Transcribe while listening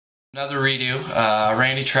Another redo,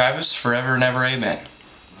 Randy Travis, Forever and Ever Amen.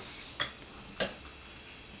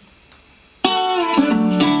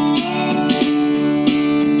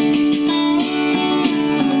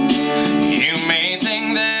 You may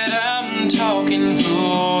think that I'm talking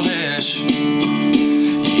foolish.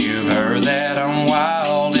 You've heard that I'm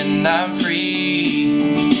wild and I'm free.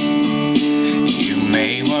 You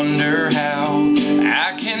may wonder how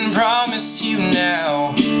I can promise you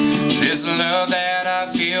now this love that I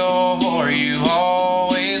feel for you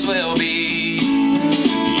always will be.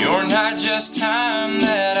 You're not just time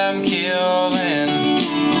that I'm killing.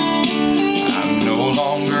 I'm no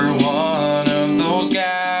longer one of those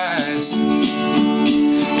guys.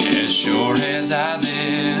 As sure as I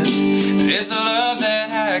live, this love that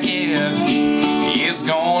I give is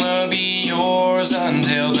gonna be yours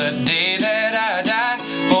until the day that I die.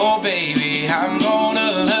 Oh baby, I'm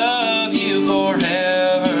gonna love you forever.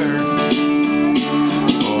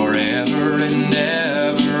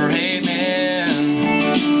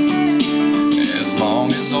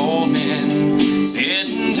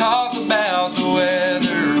 Talk about the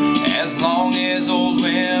weather, as long as old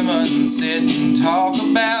women sit and talk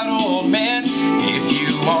about old men. If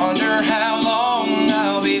you wonder how long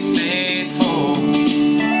I'll be faithful,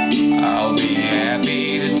 I'll be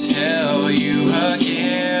happy to tell you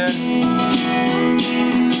again.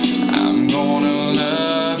 I'm gonna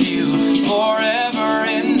love you forever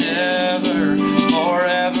and ever,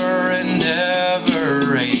 forever and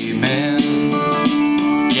ever, amen.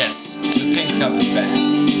 Yes, the pink cup is back.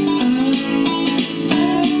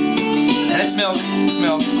 It's milk, it's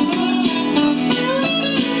milk.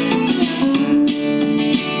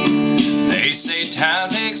 They say time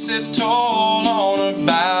takes its toll on a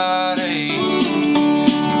body,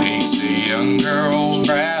 makes the young girl's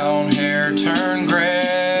brown hair turn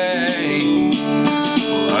gray.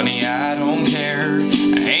 Well, honey, I don't care,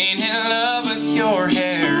 I ain't in love with your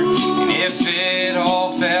hair. And if it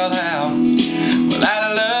all fell out, well,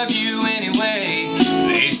 I'd love you anyway.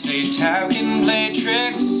 They say time can play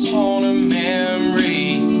tricks on a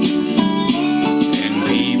memory, and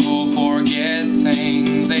people forget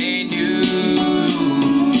things they do.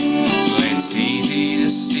 Well, it's easy to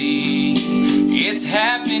see it's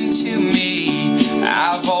happening to me.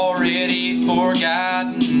 I've already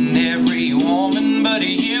forgotten every woman but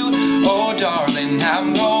you. Oh darling,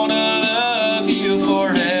 I'm gonna love you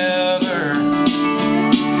forever,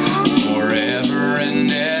 forever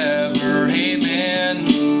and ever, amen.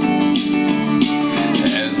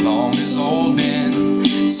 Old men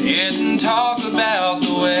sit and talk about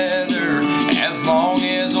the weather, as long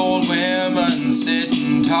as old women sit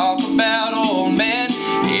and talk about